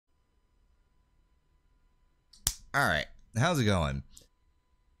All right, how's it going?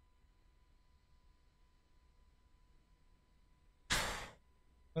 Well,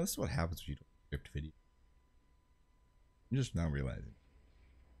 this is what happens when you don't script video. I'm just now realizing.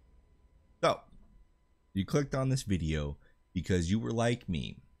 So, you clicked on this video because you were like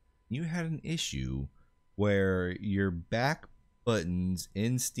me. You had an issue where your back buttons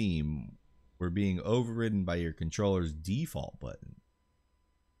in Steam were being overridden by your controller's default button.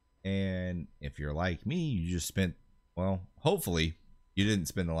 And if you're like me, you just spent, well, hopefully you didn't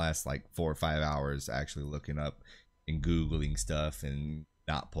spend the last like 4 or 5 hours actually looking up and Googling stuff and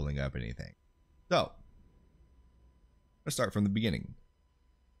not pulling up anything. So, let's start from the beginning.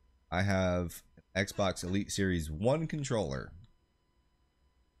 I have an Xbox Elite Series 1 controller.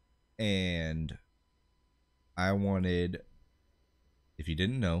 And I wanted, if you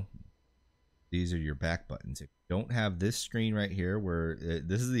didn't know, these are your back buttons. If you don't have this screen right here, where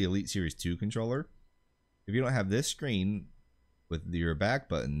this is the Elite Series 2 controller. If you don't have this screen with your back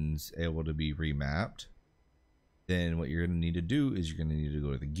buttons able to be remapped, then what you're going to need to do is you're going to need to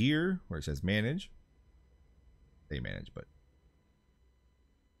go to the gear where it says manage. Say manage, but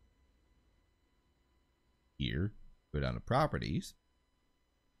here, go down to properties,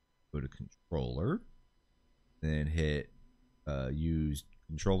 go to controller, then hit use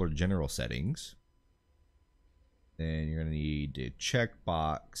controller general settings. Then you're going to need to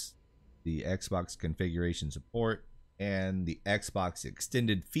checkbox the Xbox configuration support and the Xbox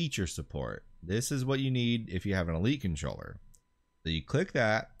extended feature support. This is what you need if you have an Elite controller. So you click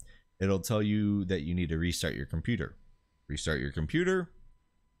that, it'll tell you that you need to restart your computer. Restart your computer,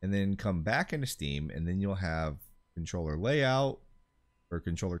 and then come back into Steam, and then you'll have controller layout or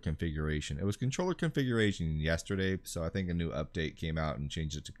controller configuration. It was controller configuration yesterday, so I think a new update came out and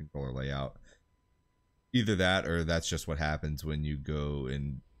changed it to controller layout. Either that, or that's just what happens when you go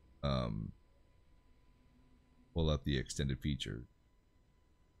and pull up the extended features.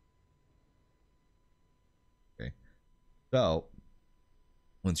 Okay, so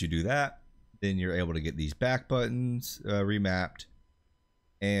once you do that, then you're able to get these back buttons remapped.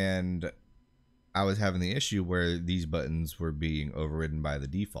 And I was having the issue where these buttons were being overridden by the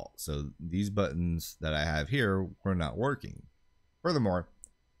default. So these buttons that I have here were not working. Furthermore,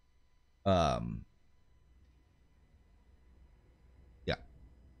 yeah,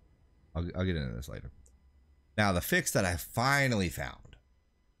 I'll get into this later. Now, the fix that I finally found.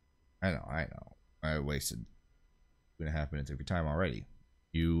 I know. I wasted 2.5 minutes of your time already.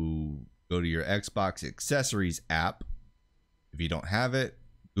 You go to your Xbox accessories app. If you don't have it,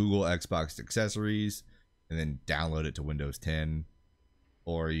 Google Xbox accessories and then download it to Windows 10.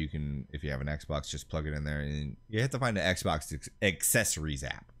 Or you can, if you have an Xbox, just plug it in there, and you have to find the Xbox accessories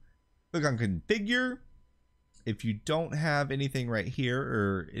app. Click on configure. If you don't have anything right here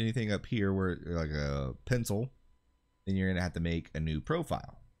or anything up here where like a pencil, then you're gonna have to make a new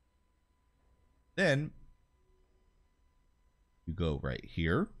profile. Then you go right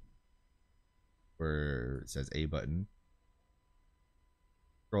here where it says A button.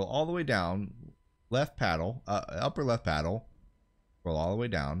 Scroll all the way down, left paddle, upper left paddle, scroll all the way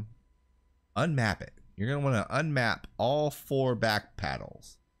down, unmap it. You're going to want to unmap all 4 back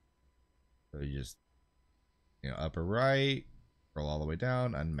paddles. So you just, upper right, scroll all the way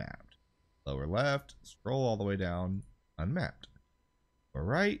down, unmapped. Lower left, scroll all the way down, unmapped. Lower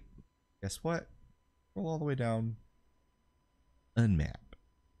right, guess what? Scroll all the way down, unmap.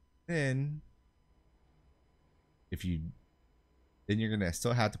 Then, then you're gonna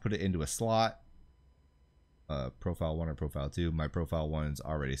still have to put it into a slot. Profile 1 or profile 2. My profile 1 is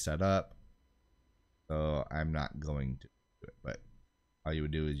already set up, so I'm not going to do it. But all you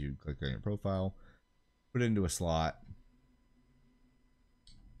would do is you click on your profile, put it into a slot,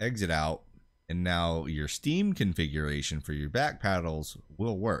 exit out, and now your Steam configuration for your back paddles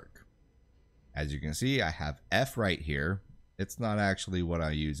will work. As you can see, I have F right here. It's not actually what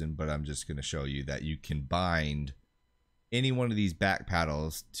I'm using, but I'm just going to show you that you can bind any one of these back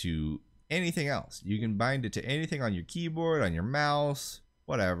paddles to anything else. You can bind it to anything on your keyboard, on your mouse,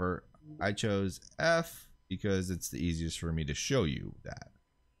 whatever. I chose F because it's the easiest for me to show you that.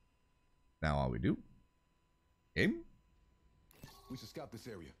 Now all we do, game. We should scout this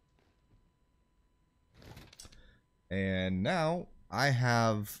area. And now I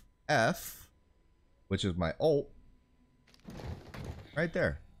have F, which is my alt, right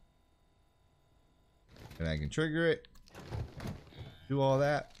there. And I can trigger it, do all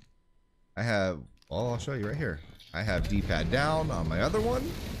that. I have, well, I'll show you right here. I have D-pad down on my other one,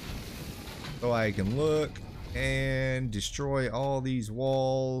 so I can look and destroy all these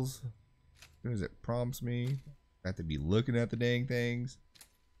walls. As soon as it prompts me, I have to be looking at the dang things,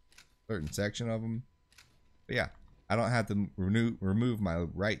 certain section of them. But yeah, I don't have to remove my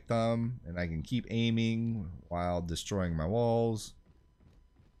right thumb, and I can keep aiming while destroying my walls.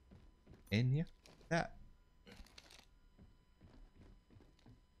 And yeah, that.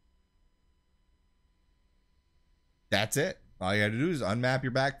 That's it. All you gotta do is unmap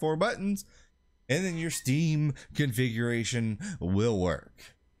your back 4 buttons, and then your Steam configuration will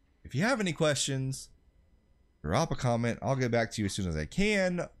work. If you have any questions, drop a comment. I'll get back to you as soon as I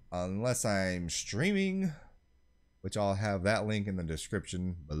can, unless I'm streaming, which I'll have that link in the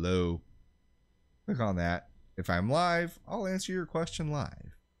description below. Click on that. If I'm live, I'll answer your question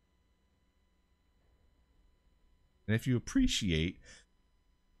live. And if you appreciate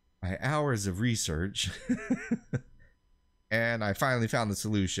my hours of research and I finally found the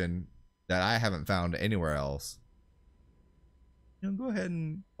solution that I haven't found anywhere else, go ahead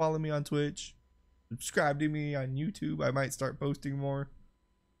and follow me on Twitch, subscribe to me on YouTube. I might start posting more.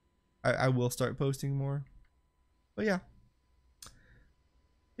 I will start posting more. But yeah,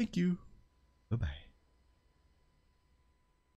 thank you. Bye-bye.